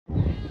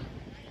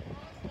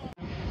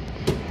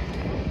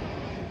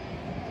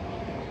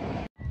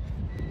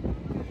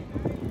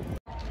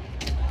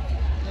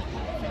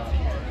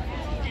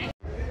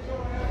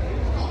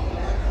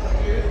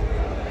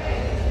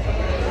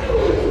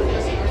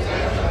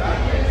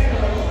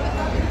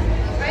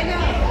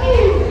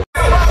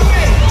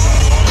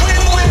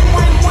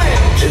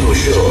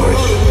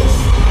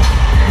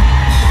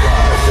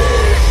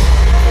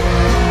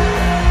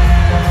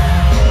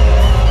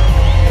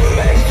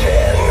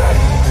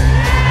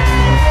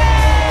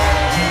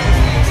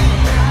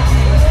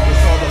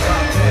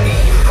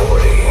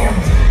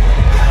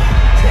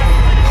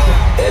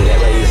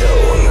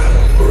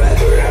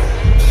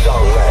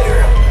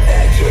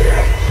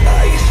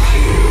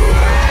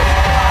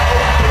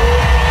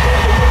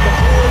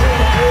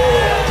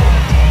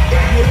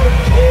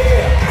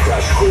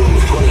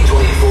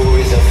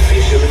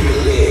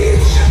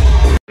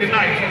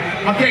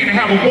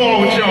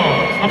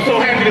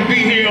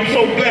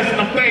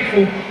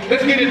thankful.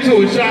 Let's get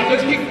into it, y'all.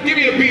 Let's give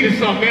me a beat or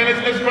something,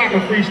 man. Let's rock a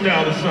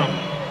freestyle or something.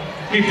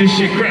 Get this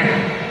shit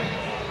cracking.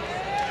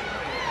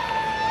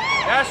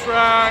 That's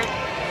right.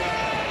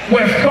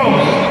 West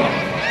Coast.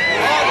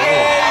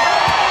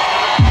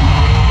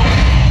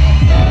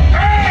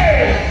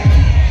 Hey!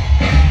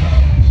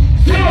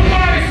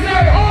 Somebody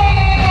say, oh!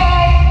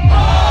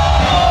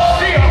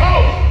 See a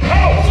hoe,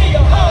 hoe. See a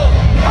hoe,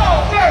 hoe.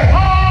 Say, oh!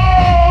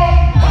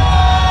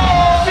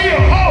 See a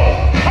hoe,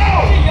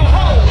 hoe. See a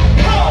hoe,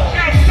 hoe.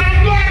 Now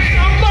somebody,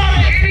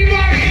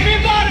 anybody,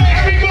 everybody,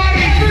 are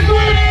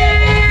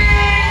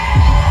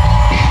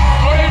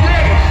they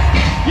ready?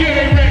 Yeah,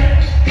 they ready.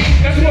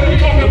 That's what we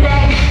talking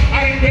about. I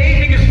ain't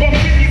gay niggas fuck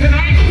 50s and I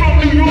ain't from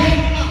New York.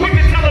 Quick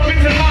to tell a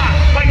bitch a lie,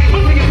 like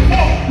pussy is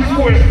pork. You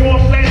swear it's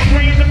false, flat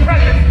screens and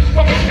presents.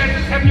 Fucking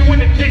Texas have you in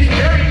the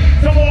dictionary.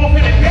 Some off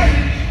in the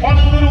desert. All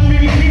the little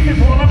bitty pieces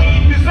while I'm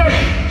eating dessert.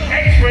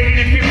 X-rated,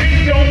 if your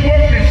bitch don't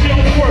work, then she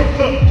don't work.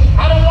 Look,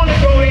 I don't wanna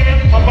go there.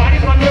 My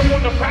body's my nip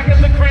on the crackers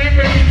of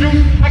cranberry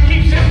juice. I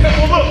keep shit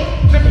simple,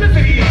 look.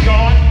 Simplicity is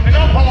gone, and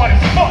I'm hard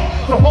as fuck.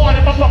 So hard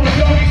if I fucking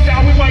doggy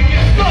style, we might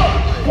get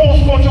stuck. Pour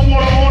scorching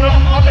water on her,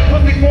 I'll let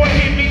pussy boy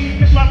hit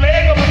me. It's my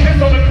leg, I'm a piss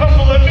on a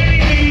couple of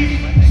mini-me's.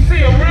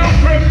 See a real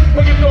grip,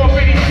 when you throw a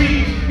mini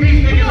cheese.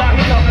 These niggas out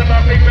here talking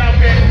about they bout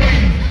that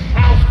please.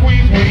 I'll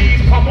squeeze with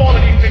ease, pop all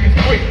of these niggas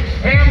quick.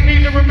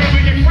 Amnesia, remember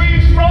your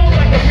freeze, froze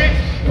like a bitch.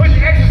 Put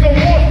X's on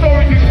war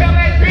stories, you tell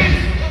that bitch.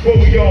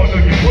 Well, we all know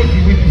you pussy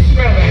when you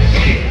smell that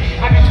shit.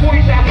 I got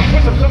 20,000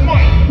 push-ups a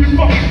month, you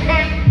fucking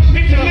cunt.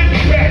 Get your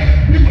lips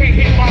back, you can't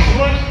hit my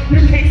blunt.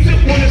 You can't sip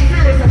on the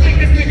spirits, I think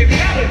this nigga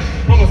talent.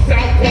 I'm a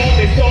southpaw,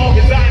 they saw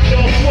his eyes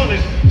all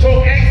swollen. So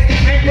X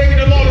ain't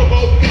breaking the law no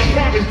more. I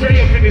promise Dre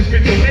up in this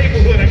bitch, the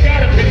neighborhood, I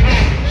got him in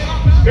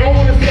honest. Don't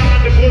wanna sign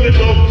the bullet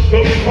low,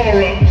 load the car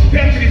up.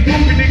 Deputies,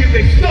 goofy niggas,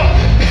 they stuck,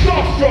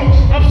 starstruck.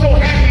 I'm so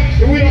happy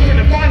that we all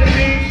finna find the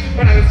things,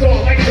 but I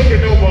saw like looking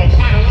over a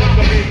pile of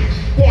lava beans.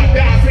 Before I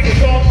die, sing a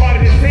song part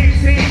of this same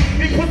scene.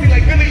 These pussy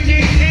like Billy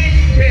Jean King,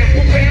 bam,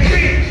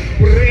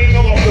 with a ring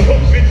all off the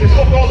hook, bitches,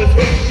 fuck all this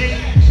hook shit.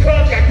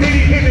 Cuz got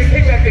greedy, then they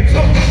came back and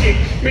took shit.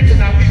 Bitches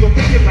now legal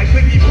thinking like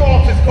Licky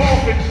Cross is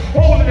coughing.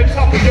 Hole in the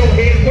top of your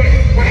head, wet,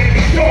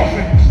 Miami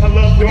Dolphin. I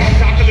love dark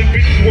chocolate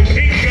bitches with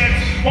pink guns.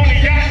 On the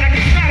yacht, I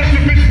can shot at you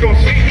bitches gon'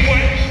 sink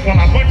what?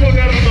 While I bunch on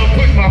that, I'm gonna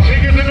put my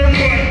fingers in her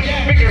butt.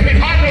 Make her hit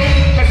high notes,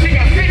 like she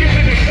got fingers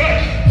in the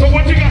cut. So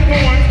what you got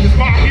going is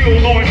my heel,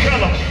 Lauren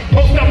Teller.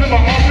 Post up in my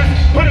office,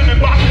 put them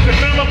in boxes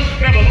and mail them.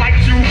 Never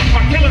liked you,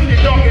 my killers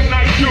get dark at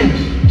night, you.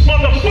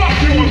 Motherfuck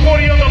you and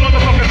 40 other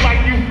motherfuckers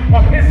like you.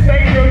 On his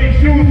stage, dirty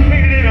shoes,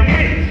 painted in a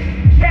bitch.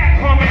 Cat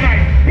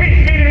harmonize,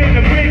 pink painted in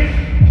the bitch.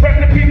 Rest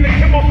in peace and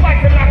Kimbo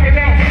Slice and knocking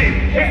out shit.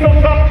 It's so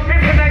tough,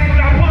 it's a nice when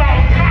I pull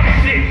out top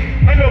shit.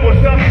 I know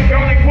what's up,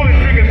 y'all ain't pulling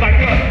triggers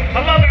like us. I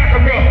love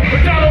Africa,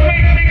 but y'all don't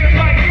make niggas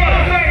like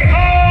us. Say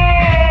ho!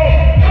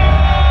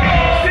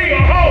 See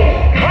a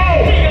hoe,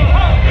 hoe! See a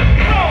hoe,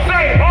 hoe!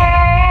 Say ho!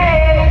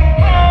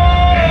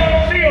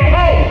 See a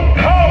hoe,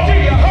 hoe!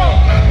 See a hoe,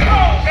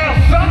 hoe! Now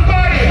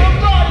somebody,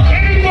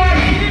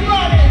 anybody,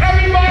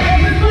 everybody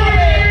is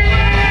ready!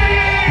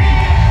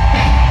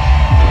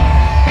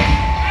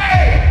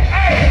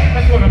 Hey,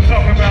 that's what I'm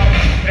talking about.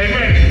 Hey,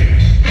 ready?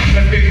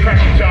 Let's get it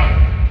cracking, y'all.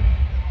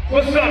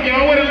 What's up,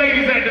 y'all? Where the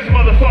ladies at this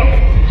motherfucker?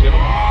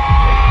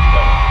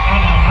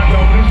 I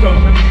don't do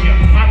social media.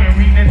 I've been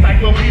reading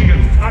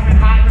encyclopedias. I've been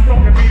hiding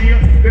social media.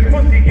 This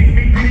pussy gets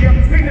me media.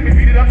 Please let me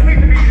beat it up. Please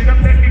let me beat it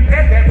up. Let me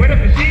pass that. Wait up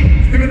the sheet.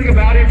 You can think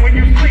about it when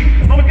you sleep.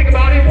 I'ma think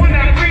about it when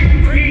I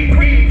creep.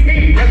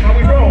 Creep. That's how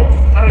we roll.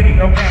 I don't need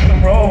no gas to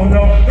roll,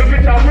 no. The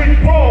bitch I rich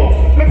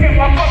roll. Look at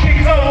my fucking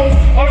clothes.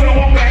 Oh no,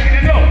 I'm back in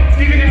the dough.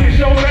 Even if the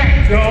show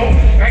back, though.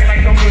 Act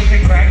like no pussy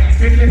crack.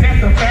 Bitch,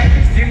 that's a fact.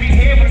 Give me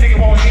head when nigga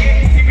won't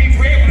head.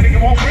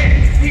 Won't rent.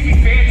 He be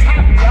fed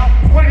copy out.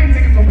 One of these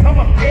niggas gon' come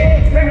up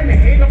dead. Play with the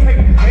head, don't play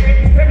with his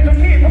head. Play with your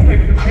kids, don't play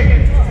with his head.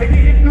 They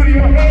get it through to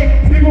your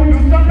head, you gon' do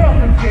something else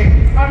instead.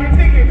 I've been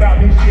thinking about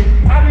this shit.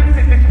 I've been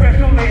sitting in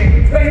special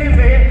leg. Lay in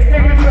there,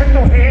 take a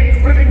special head,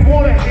 ripping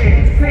water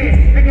head. Say,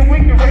 nigga,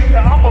 wink the racer,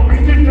 I'ma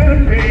reach you to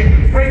the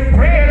bed. Break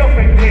bread up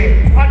in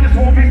there. I just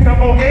won't be some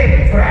old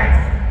head.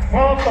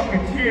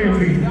 Motherfucking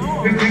cheerlead.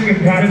 This nigga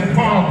got his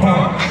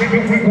pom-pom.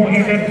 Nigga, we gon'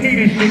 NFT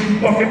this shit,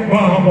 fucking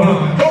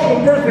bomber. Don't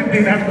go first and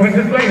then ask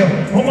questions later.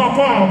 On my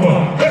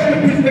mama. Rest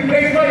in peace the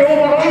case, like on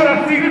my hood, I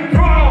see the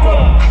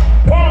drama.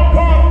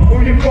 Pom-pom,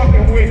 who you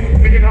fucking with?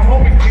 Nigga, the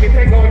homies nigga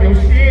take all your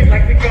shit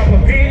like the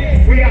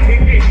government. We out here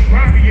getting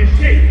grimy as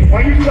shit.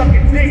 While you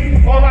sucking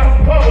dick, all out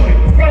of public.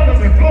 Brothers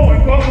and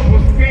blowing bubbles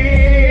was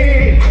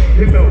scared.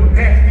 You little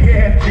nasty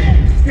ass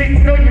bitch.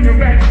 Didn't know you the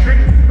magic,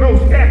 no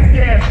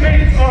nasty ass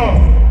bitch.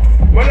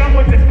 But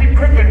I'ma just keep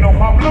crippin' on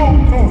my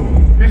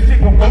Bluetooth. This shit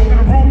gon' go to the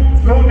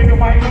roof, little nigga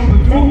might lose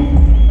a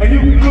tooth. Or you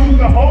can lose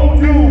the whole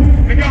dude,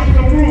 nigga I'm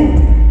so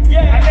rude.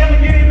 Yeah, I never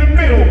get in the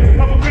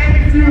middle of a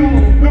family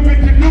feud. Look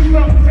at you do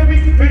something to me,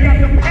 they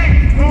got the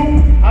panties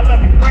too. I love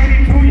your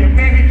granny too, your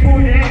mammy too,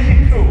 your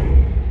auntie too.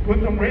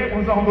 Put them red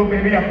ones on, little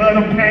baby, I love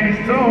them panties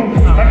too.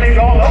 I think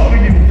all over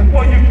you.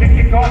 before you can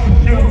get caught in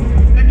shoes.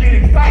 You get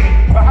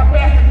excited, but how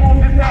fast it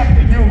moves this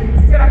after you.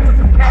 Can I put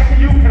some cash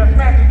in you? Can I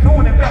smash it too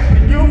and invest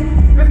in you?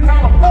 This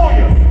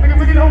California, nigga,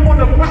 we don't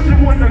want to put you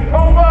in the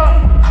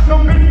coma.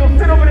 No bitch gon'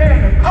 sit over there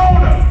in the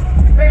corner.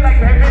 They like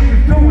to have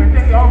bitches too and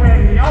they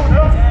already own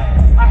her.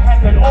 I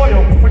had that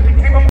oil when she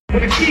came up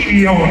with a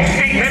TV on.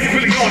 Ain't nothing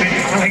really on it.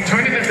 I like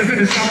turning this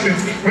into something,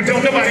 but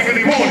don't nobody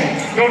really want it.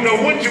 Don't know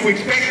what you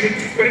expected,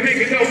 but a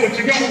nigga know what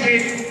you gon'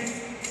 get.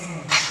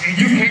 And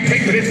you can't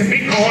pay for this in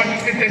Bitcoin.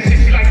 It's that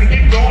shit she like to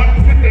get going.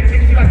 It's that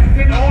shit she like to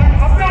sit on.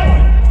 I'm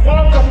knowing.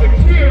 Welcome to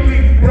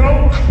cheerleading,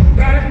 bro.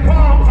 That is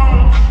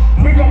pom-pom.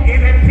 We gon'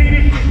 NFT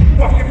this shit,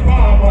 fucking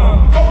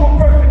bomb. Uncle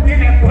person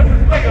did that for his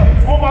later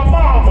on my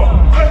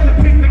mama. Rest in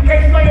peace, the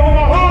case later on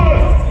my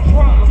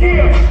hood.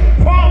 Yeah,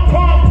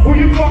 pom-pom, who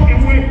you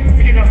fucking with?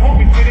 You know,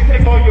 homies finna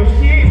take all your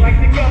shit like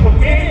the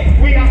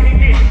government. We out here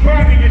getting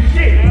grabbing your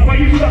shit while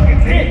you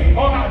sucking dick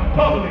all out in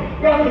public.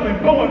 Guzzling,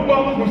 blowing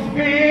bubbles with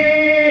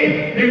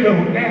spin. You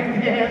little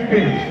nasty ass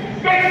bitch.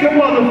 Make some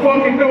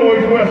motherfucking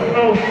noise, West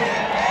Coast.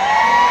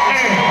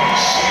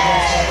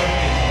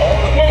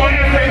 All my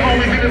SA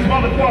homies in this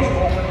motherfucker.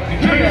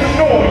 Make some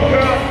noise,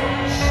 girl.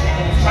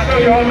 I know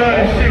y'all love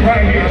this shit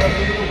right here.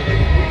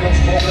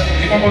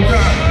 One more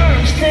time.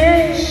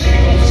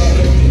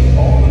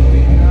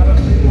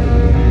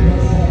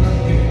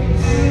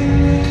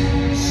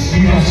 We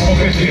gon' smoke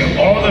this shit,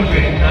 all of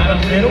it, not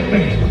a little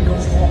bit.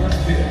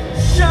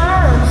 On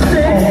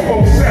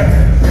 4-7,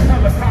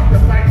 helicopter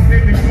lights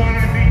in the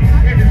blind me.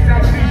 In the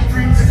southeast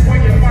streets is where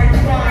you might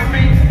find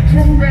me.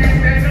 True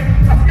bandana,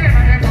 I scan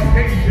my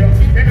anastasia.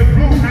 In the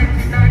blue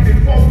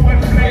 1994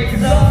 West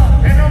Blazer.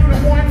 And I'm the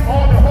one,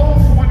 all the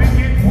hoes wanna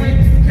get with.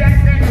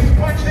 Jack Daniels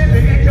punching,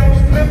 the endo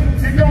slip.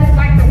 You don't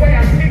like the way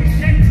I kick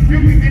shit, you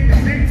can get the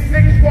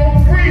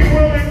 6-4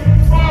 free-wheeling.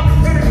 Father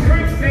to the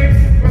street sticks,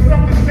 but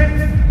something's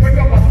missing. Wake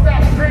up, I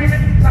stop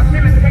screaming. I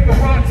feel it take a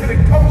run to the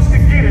coast to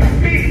get it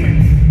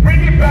steaming.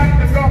 Bring it back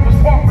to Golfers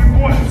Park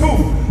Report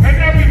 2. And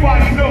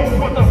everybody knows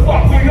what the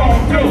fuck we gon'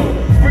 do.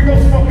 We gon'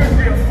 smoke a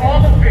deal,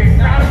 all of it,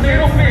 not a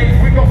little bit.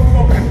 We gon'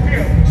 smoke a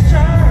deal.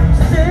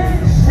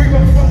 We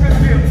gon' smoke a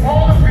deal,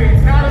 all of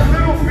it, not a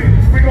little bit.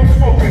 We gon'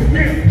 smoke a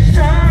deal.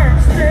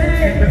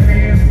 In the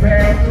men's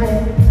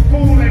bathroom,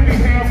 fool, let me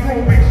have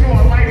room. Make sure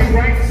I light it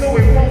right so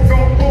it won't go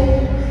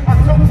boom. I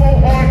took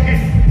 4 hard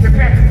hits to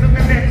pass it to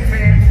the next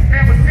man.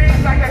 Never seems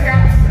like I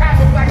got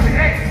powers like the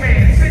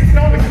X-Man. Sitting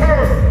on the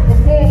curb for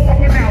 4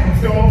 fucking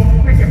hours, dog.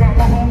 Thinking about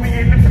my homie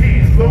in the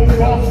pen, Lil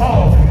Ross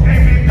Hall.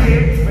 Ain't been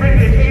dead, ran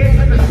their heads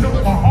in the soup.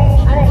 My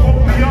homegirl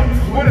woke me up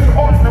with a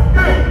caught in the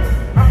field.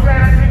 I'm glad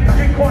I didn't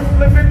get caught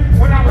slipping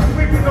when I was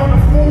sleeping on the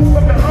food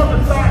from the other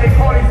side. They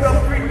call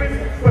themselves creeping,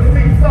 but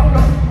see,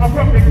 sucker, I'm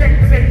from the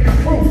gangsta nation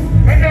crew.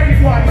 And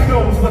everybody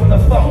knows what the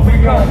fuck we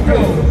gon' do.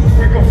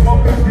 We gon'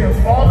 smoke a deal,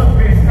 all of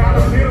it, not a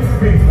little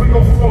bit. We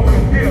gon' smoke a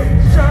deal.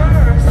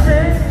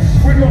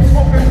 We gon'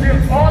 smoke a deal,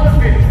 all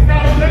of it,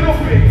 not a little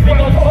bit. We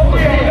gon' smoke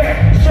a deal.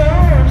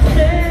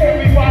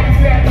 Everybody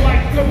that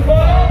likes the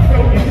fuck,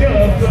 throw your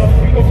gloves up.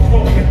 We gon'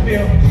 smoke a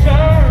deal.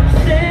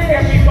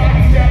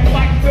 Everybody that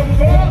likes the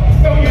fuck,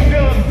 throw your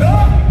gloves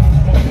up.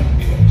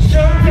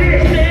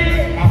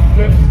 Yeah. I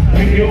flip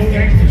video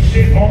gangsta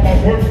shit on my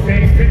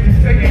birthday.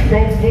 50 seconds go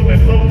full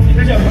and low.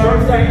 It's your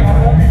birthday, my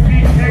homie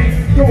DJ.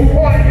 Do a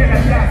party and I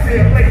got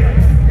there later.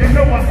 You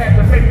know I had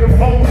to make them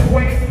hoes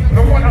wait.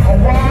 The one I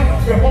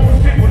arrived, the whole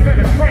shit was in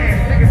a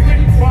trance. Niggas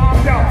getting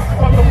bombed out.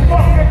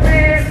 Motherfucker,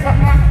 man.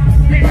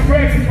 Get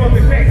ready for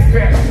the next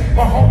batch.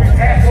 My homie's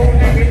asshole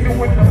nigga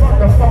doing the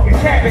motherfucking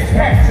cabbage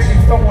patch.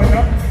 Niggas throwing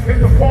up. It's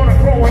the corner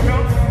growing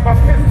up. My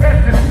piss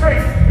test is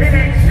straight. It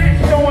ain't shit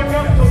showing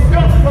up. So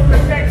duck for the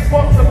next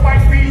fuck to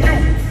might be you.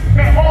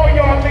 Now all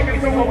y'all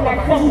niggas know what my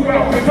crew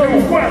about to do.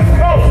 West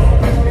Coast.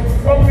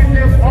 Smoking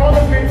this, all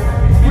of it.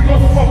 We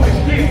gon' smoke this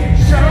shit.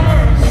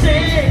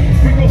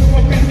 We gon'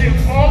 smoke this shit,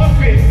 all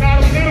of it,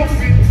 not a little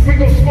bit. We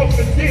gon' smoke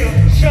the deal.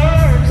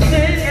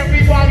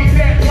 Everybody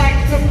that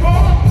likes the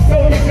ball,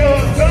 throw your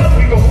guns up.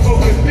 We gon'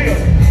 smoke the deal.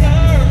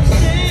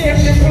 If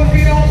your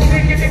pussy don't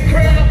stick in the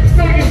crowd,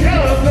 throw your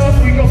guns up.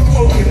 We gon'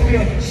 smoke the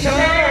deal.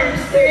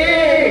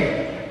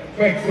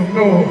 Make some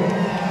noise.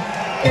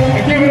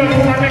 And give it up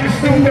for my nigga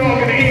Snoop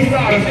Dogg and the East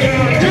Side of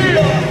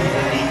town.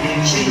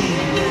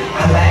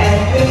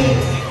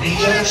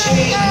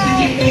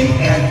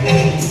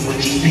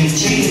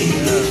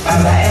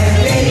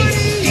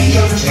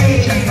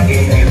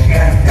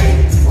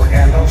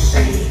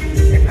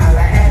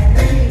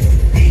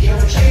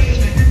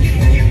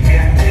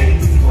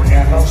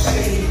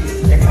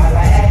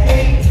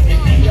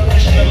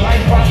 The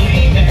life I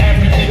lead, the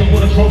average nigga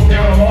would've broke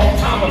down a long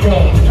time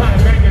ago. Trying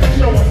to make it a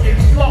show and get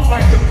slumped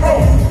like the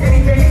pro.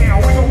 Any day now,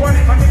 we gon' run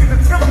it, my niggas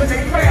are filming,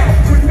 they foul.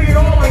 We see it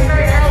all like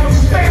night owls,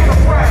 stay on the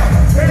prowl.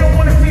 They don't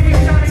wanna see me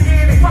shine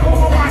again, they fuck with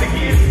my mind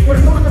again. But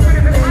as soon as the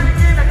finish is mine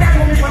again, I gotta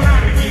go get my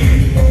line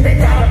again. They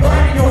got a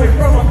body on it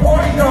from a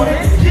party on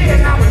it.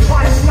 Yeah, now we're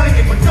trying to slang it.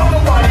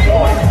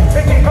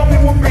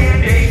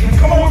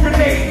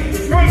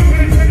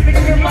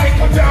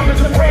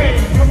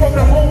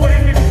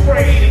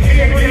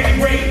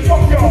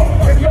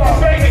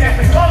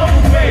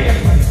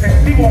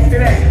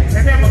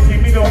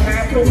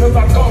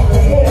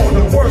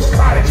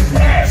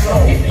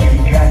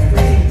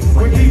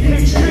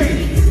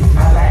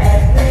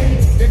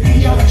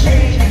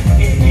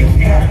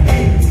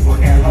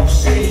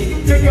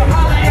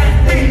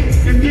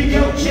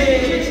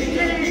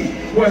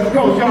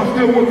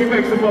 still with me,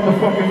 make some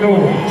motherfucking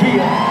noise. Hey,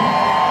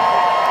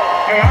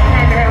 I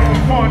came to have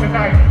some fun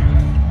tonight.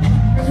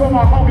 This one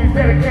my homies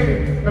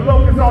dedicated. The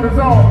locust on his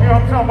own, you know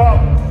what I'm talking about?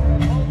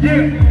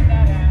 Yeah.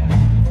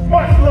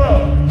 Much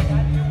love.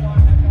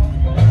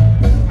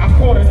 I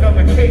caught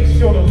another case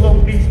short of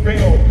Low East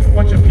bail.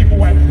 Bunch of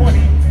people act funny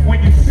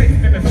when you're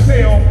sitting in a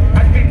cell.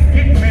 I didn't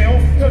get mail,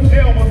 so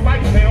jail was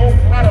like mail.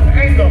 Out of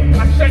anger,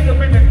 I shake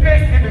them in the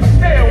neck in the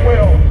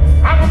stairwell.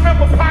 I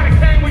remember Potty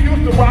Cane we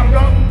used to rock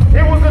up.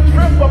 It was a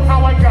trip of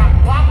how I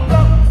got locked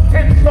up.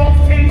 10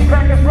 soft teen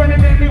crackers running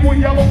at me with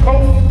yellow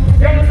coats.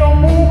 Yellow don't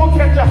move or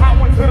catch a hot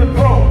one to the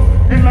throat.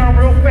 You learn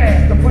real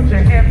fast to put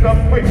your hands up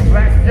quick,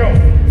 black yo.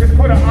 Just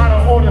put an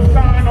honor order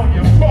sign on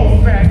your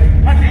Bozak.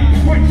 I need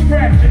switch,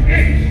 scratch, and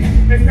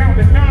itch. They found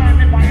a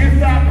 9 in my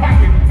inside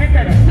pocket. Ain't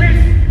that a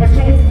bitch? A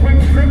short, quick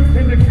trip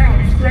to the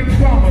county, straight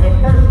drama. The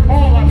first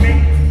call I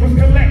made was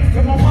collect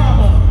to my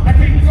mama. I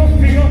didn't go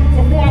see her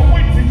before I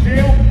went to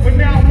jail, but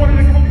now I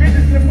wanted to come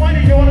visit some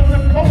money orders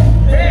and post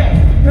bail.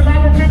 Till I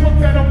remember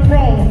that I'm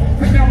grown,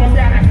 so now I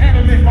gotta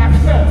handle it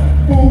myself.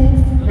 Fool,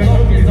 the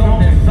look is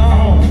on its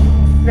own.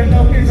 The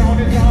look is on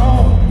its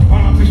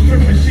own. The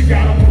stripper, she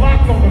got a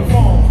block on the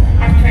phone.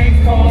 I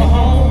can't call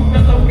home. The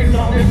look is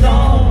on its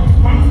own.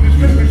 The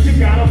stripper, she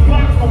got a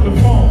block on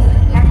the phone.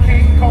 I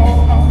can't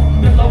call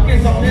home. The look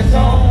is on its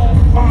own.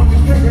 The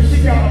stripper,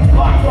 she got a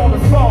block on the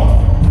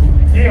phone.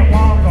 Yeah,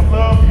 moms, I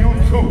love you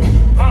too.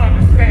 I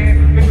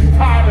understand that you're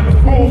tired of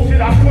the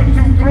bullshit I put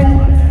you through.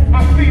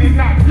 I pleaded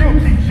not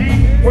guilty,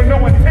 G, with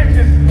no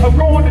intentions of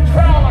going to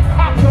trial. I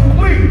copped a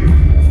plea.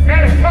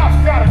 Now the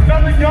cops got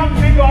another young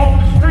nigga off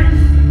the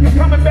streets. He's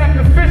coming back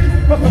to fish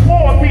for some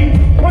more of me.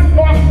 Put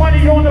more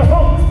money on the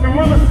hook,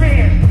 gorilla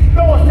sand.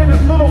 Throw us in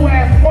this little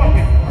ass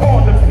bucket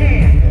called the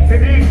pen. They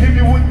didn't give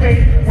you a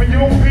date when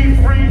you'll be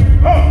free.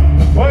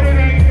 But it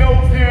ain't no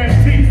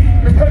guarantee,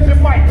 because you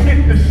might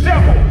get the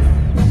shovel.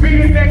 Be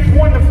the next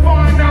one to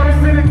find out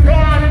it's in the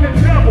God and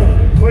the devil.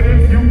 But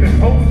if you can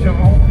hold your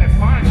own and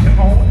mind your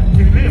own,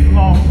 you live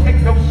long,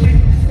 take no shit,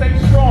 stay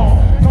strong.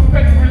 Don't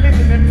fake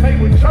religion and play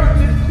with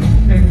churches.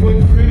 They put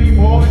pretty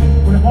boys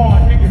with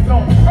hard niggas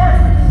on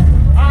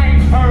purpose. I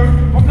ain't heard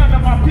from none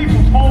of my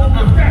people's home,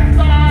 but that's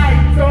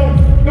alright, so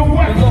the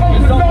West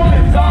Coast is on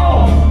its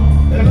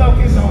own. The loc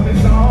is on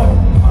its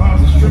own.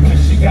 The stripper,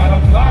 she got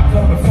a block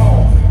on the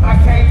phone. I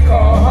can't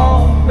call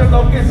home. The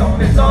loc is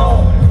on its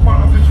own.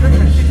 The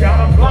stripper, she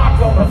got a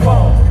block on the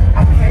phone.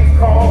 I can't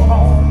call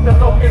home. The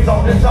loc is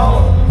on its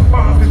own.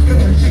 The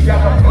stripper, she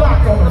got a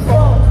block on the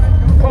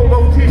phone.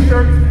 Polo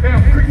t-shirt, and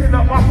I'm creasing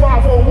up my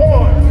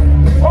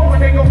 501. Hoping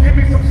they gon' give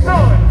me some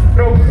sun.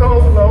 No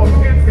solo,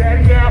 his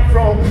daddy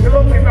afro. The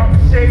loc came out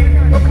the shade.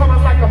 I'm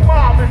coming like a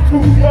 5 and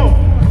 2 flow.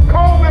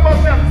 Comb in my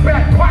left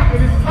back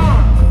pocket, it's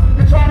time.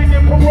 They're trying to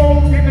get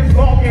parole in this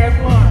long ass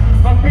line.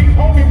 My big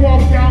homie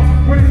walked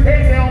out with his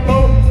head down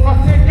low.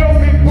 I said, yo,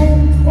 big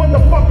boo, what the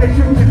fuck they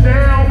shooting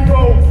down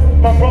for?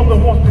 My brother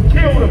wants to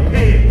kill the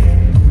pig.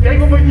 Gave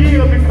him a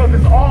year because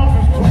his arms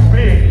was too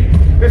big.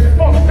 It's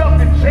fucked up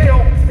in jail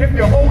if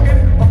you're holding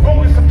or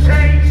holding some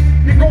change.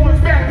 You're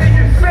going back in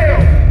your cell.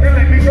 They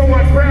let me go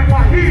and grab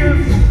my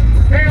heaters.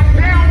 Hey, I'm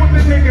down with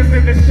the niggas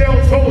in the shell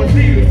toe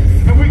heaters.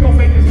 And we gon'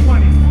 make this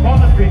money,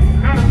 all of it,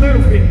 not a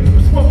little bit.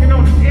 I'm smoking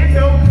on this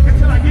endo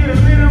until I get a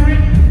little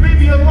bit. Leave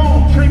me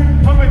alone, trick.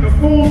 I'm in the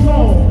full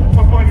zone.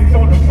 My money's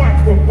on the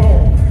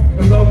microphone.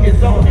 The loc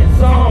is on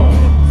its own.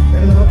 The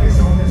loc is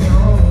on its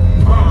own.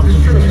 The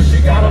stripper,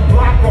 she got a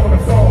block on the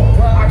phone.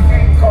 I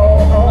can't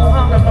call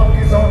home. The loc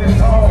is on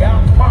its own.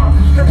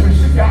 The stripper,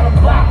 she got a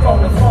block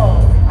on the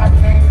phone. I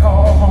can't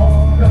call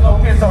home. The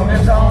loc is on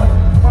its own.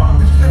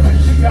 The stripper,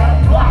 she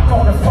got a block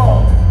on the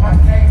phone. I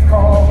can't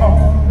call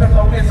home. The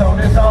loc is on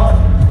its own.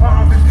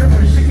 The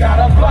stripper, she got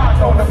a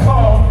block on the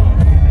phone.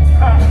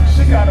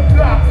 She got a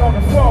block on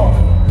the phone.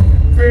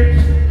 Bitch.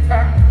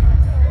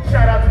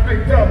 Shout out to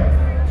Big W.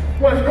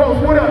 West Coast,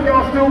 what up?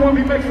 Y'all still with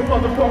me? Make some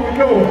motherfucking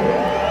noise.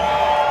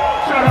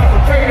 Shout out to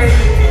Tay.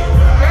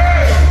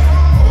 Hey!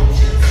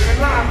 And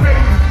live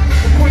baby,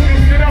 for putting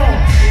this shit on.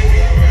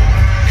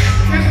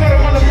 This for the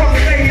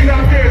motherfucking ladies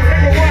out there.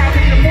 Take a ride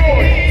with your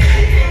boy.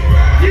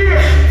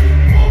 Yeah!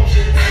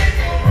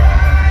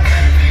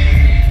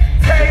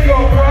 Take a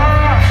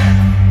ride.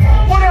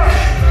 What up?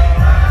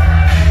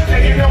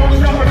 Hey, you know what's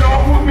jumping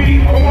off with me?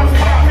 Or what's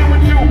popping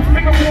with you?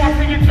 Make a walk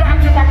till you drop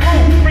to my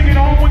crew. Bring it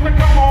on with the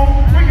come on.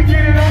 We can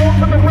get it on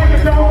till the break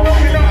of dawn.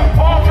 Open up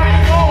all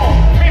night long.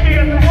 Meet me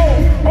at the room.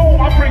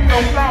 Boom, I bring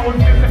those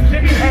flowers.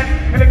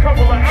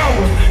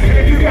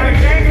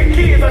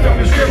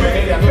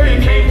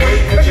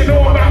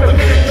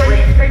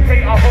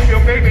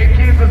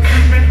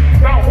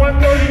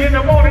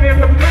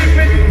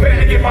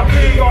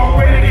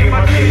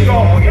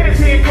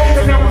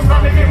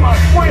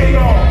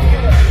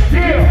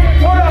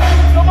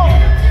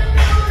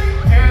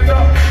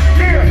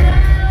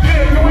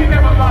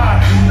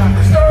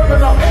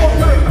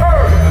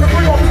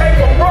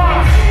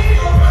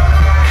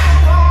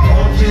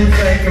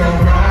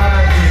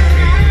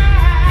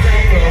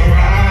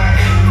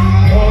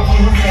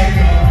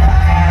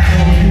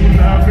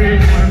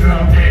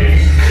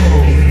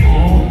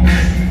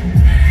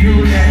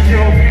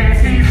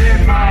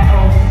 my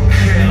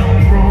hotel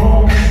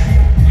room,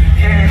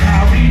 and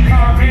I'll be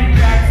coming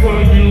back for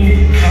you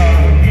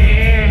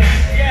again.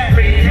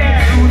 Bring that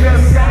to the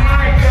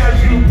side, cause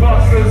you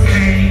busters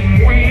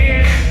ain't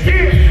win.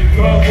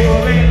 But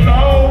bullet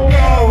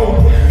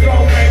logo,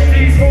 don't make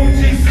these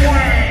hoochies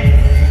swing.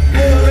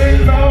 Bullet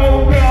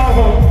logo,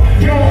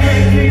 don't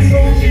make these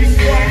hoochies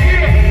swing.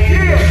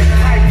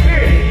 Like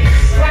this,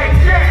 like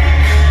that,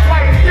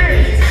 like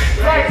this,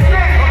 like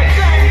that, like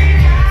that.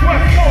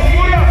 What's up,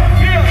 what up,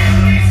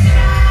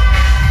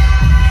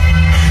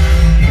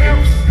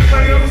 Pimps,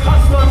 players,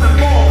 hustlers, and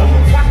more.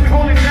 Watch me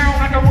hold it down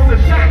like I was a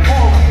shot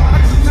caller. I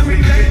just to be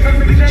Jay, cause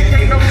the Jay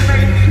ain't no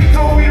snake. He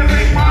told me to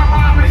make my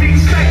mom and he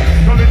say,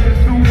 don't listen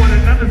to one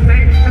another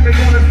say, and they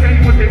wanna say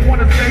what they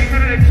wanna say,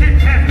 and that Kit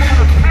Kat's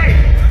gonna pay.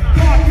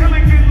 So I'm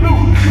killing it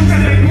loose. You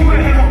said they do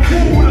it, and I'm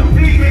cool with a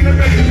deep in the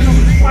baby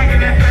suit.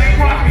 Swinging that thing,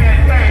 rocking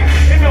that thing.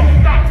 It don't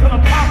stop till I'm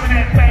popping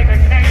that thing.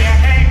 And can you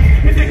hang?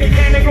 You think you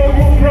can go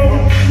home, bro?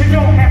 You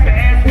don't have to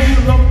ask who's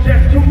the low,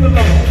 just who's the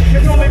low.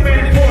 It's only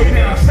mandatory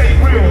now, stay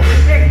real.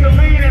 Take the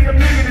lead and the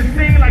big in the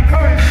scene like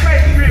Curtis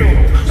Mayfield.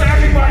 So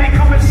everybody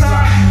come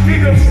inside,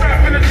 leave them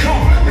strapped in the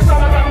trunk. It's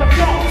all about the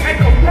funk,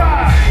 take a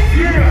ride.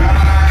 Yeah.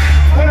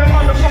 Where the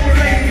motherfucking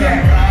ladies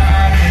at?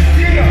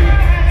 Yeah.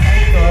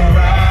 Take a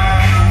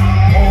ride.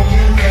 Won't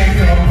you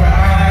take a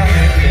ride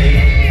with me?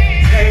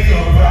 Take a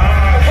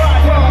ride.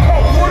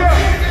 What up?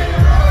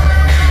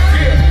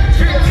 Yeah.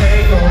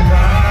 Take a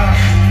ride.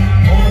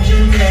 Won't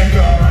you take a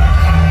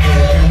ride?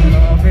 You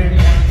love it,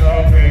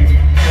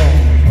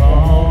 goes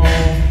on.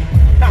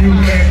 You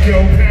left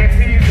your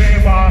panties in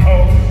my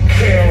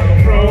hotel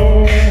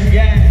room,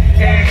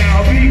 and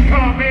I'll be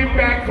coming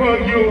back for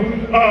you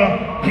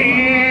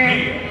again.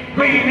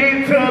 Lean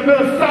into the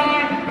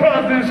side,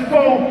 cause it's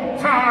 4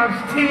 times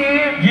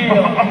 10. Yeah.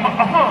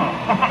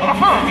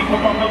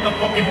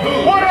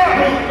 What up?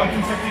 I'm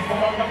too sexy for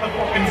my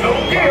motherfucking low.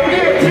 Yeah.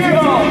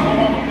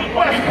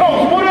 West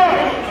Coast, what up?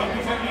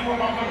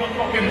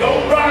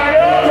 Ride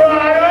up,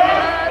 ride up.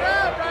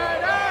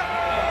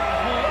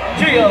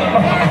 Yeah.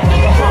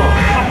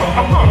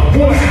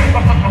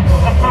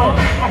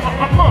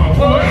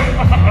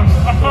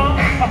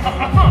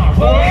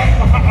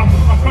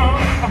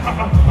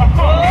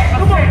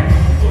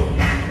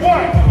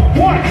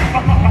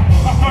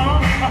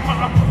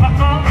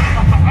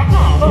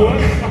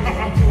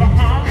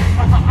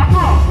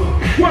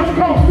 West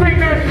Coast, sing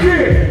that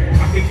shit.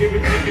 I can give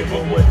it to you,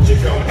 but what you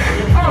gon' do?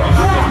 I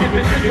can give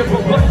it to you,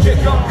 but what you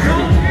gon' do?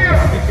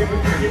 Yeah.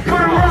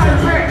 Put it right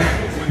back.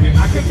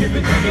 I can give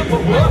it to you,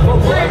 but what you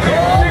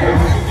gon' do?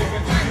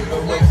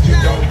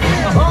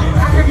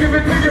 I can give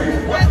it to you,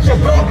 what you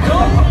gon' do?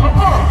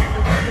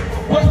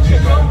 What you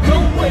gon' do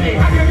with it? I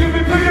can give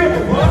it to you,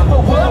 what?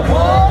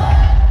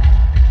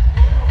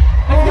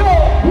 Let's go.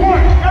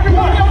 One.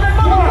 Everybody on that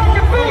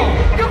motherfucking feet.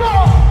 Come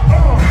on.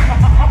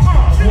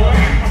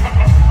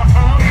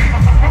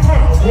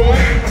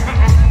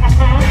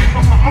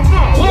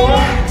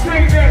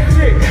 Sing that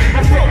shit. I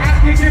said I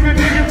can give it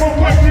to you, but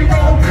what you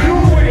gon' do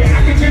with it? I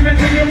can give it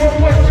to you, but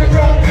what you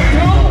gon'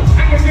 do?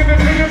 I can give it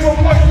to you, but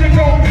what you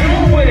gon' do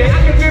with it? I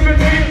can give it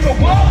to you, but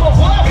what?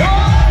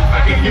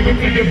 I can give it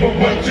to you, but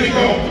what you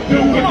gon' do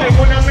with it?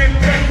 When I'm in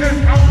Texas,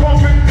 I'm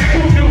bumping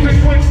two music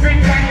with big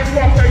packets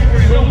off they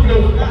free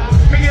Lulu.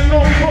 Me and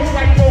Lil Cook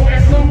like Bo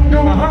and Luke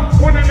do.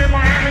 When I'm in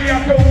Miami, I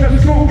go to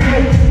school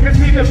to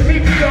see the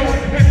peep show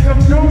and hit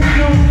some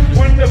doo-doo.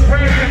 When the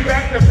brands and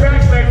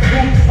back-to-back legs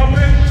move, I'm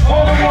in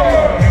all the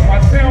world. And my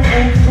tail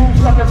moves, two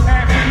suckers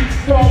happy.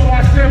 So I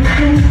watch them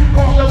shoot,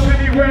 call the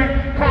mini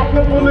rack, cop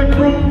the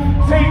bulletproof.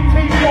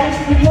 Walk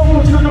to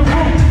the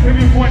roof. And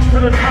he went to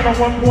the tunnel,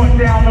 1 point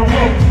down the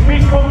road. Me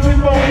coaching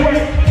both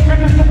ways,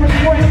 finish the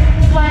persuade,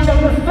 slang of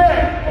the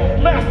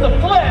set, master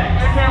flag.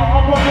 And now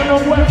I'm running the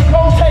West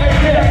Coast, take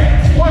that.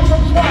 Went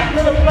from SWAT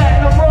to the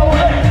platinum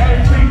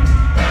Rolex.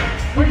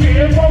 We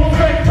getting both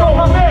sex, go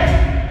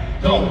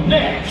next. Go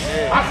next.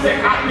 I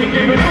said I can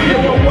give it to you,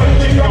 but what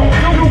you gon'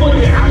 do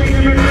with it? I can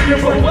give it to you,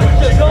 but what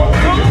you gon'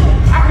 do?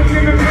 I can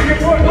give it to you,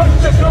 but what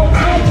you gon'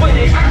 do with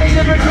it? I can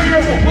give it to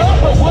you,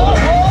 but what?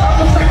 I'm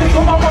just sexy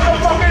for my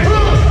motherfucking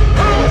hood.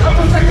 I'm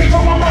just sexy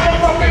for my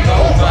motherfucking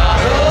hood.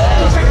 I'm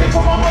just sexy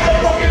for my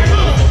motherfucking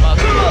hood. I'm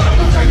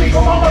just sexy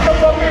for my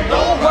motherfucking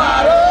hood.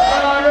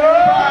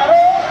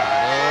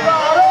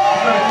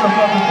 Make some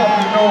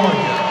motherfucking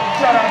noise.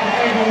 Shout out to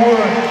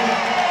Inglewood.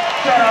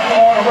 Shout out to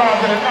all the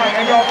rounds of the night.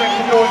 And y'all make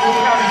some noise with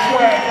County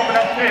Swag coming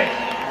up next.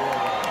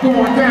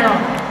 Going down.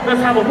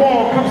 Let's have a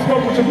ball. Come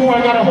smoke with your boy.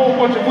 I got a whole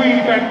bunch of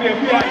weed back there.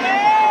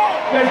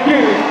 Let's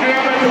get it. And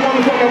I'm at the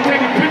motherfucker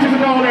taking pictures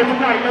and all that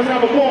tonight. Let's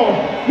have a ball.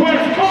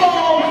 West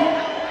Coast!